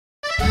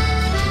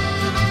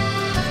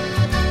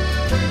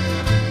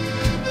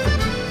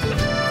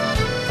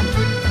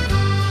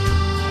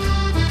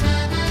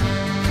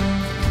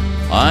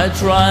I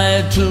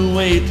tried to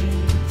wait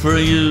for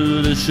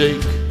you to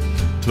shake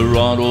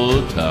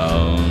Toronto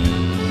town.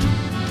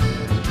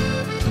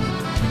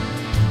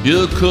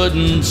 You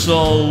couldn't,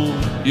 so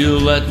you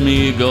let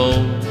me go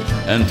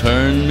and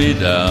turn me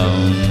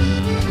down.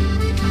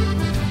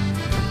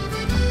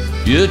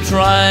 You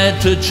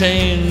tried to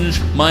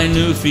change my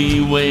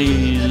Newfie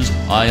ways,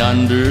 I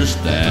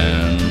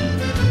understand.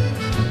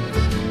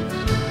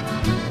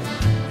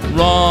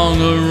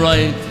 Wrong or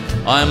right,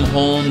 I'm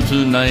home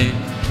tonight,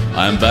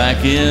 I'm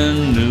back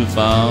in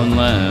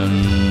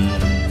Newfoundland.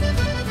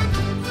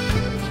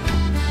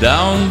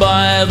 Down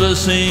by the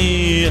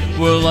sea,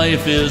 where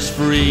life is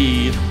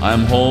free,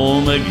 I'm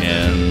home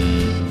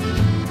again.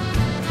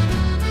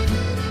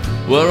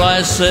 Where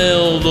I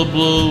sail the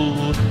blue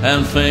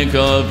and think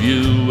of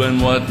you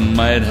and what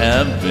might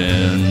have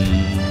been.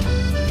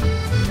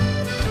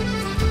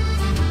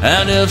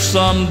 And if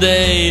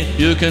someday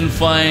you can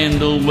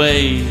find a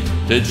way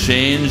to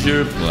change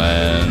your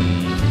plan,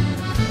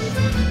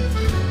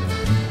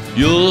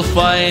 you'll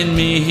find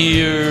me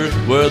here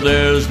where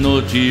there's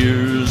no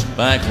tears,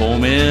 back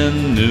home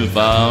in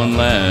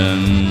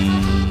Newfoundland.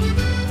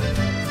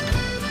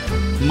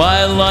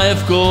 My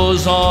life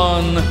goes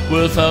on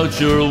without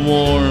your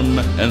warm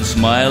and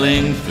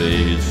smiling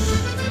face,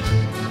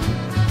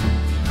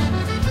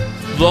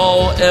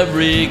 though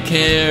every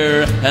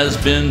care has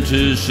been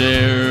to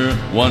share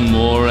one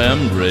more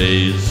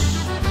embrace.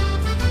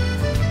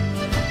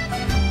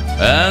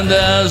 And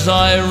as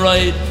I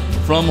write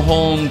from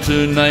home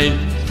tonight,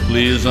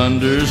 please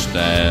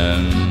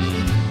understand,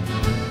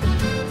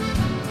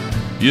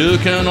 you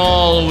can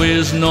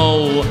always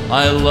know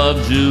I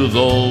loved you,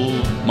 though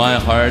my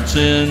heart's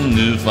in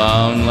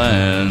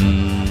Newfoundland,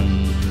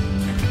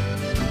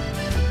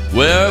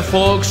 where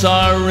folks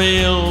are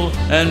real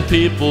and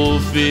people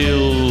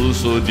feel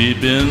so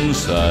deep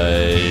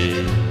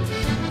inside,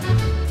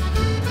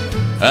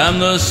 and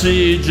the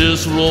sea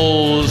just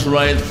rolls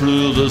right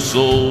through the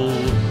soul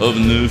of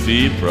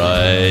Newfie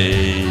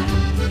pride.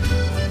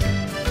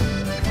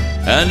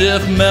 And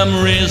if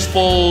memories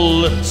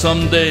fold,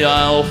 someday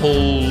I'll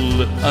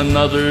hold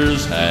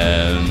another's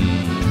hand.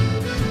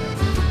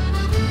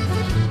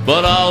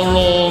 But I'll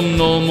roam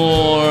no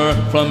more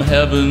from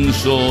heaven's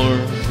shore,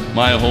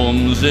 my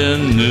home's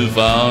in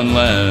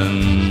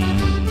Newfoundland.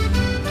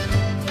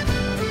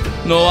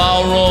 No,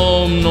 I'll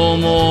roam no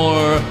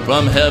more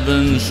from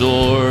heaven's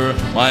shore,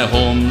 my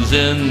home's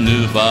in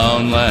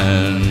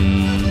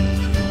Newfoundland.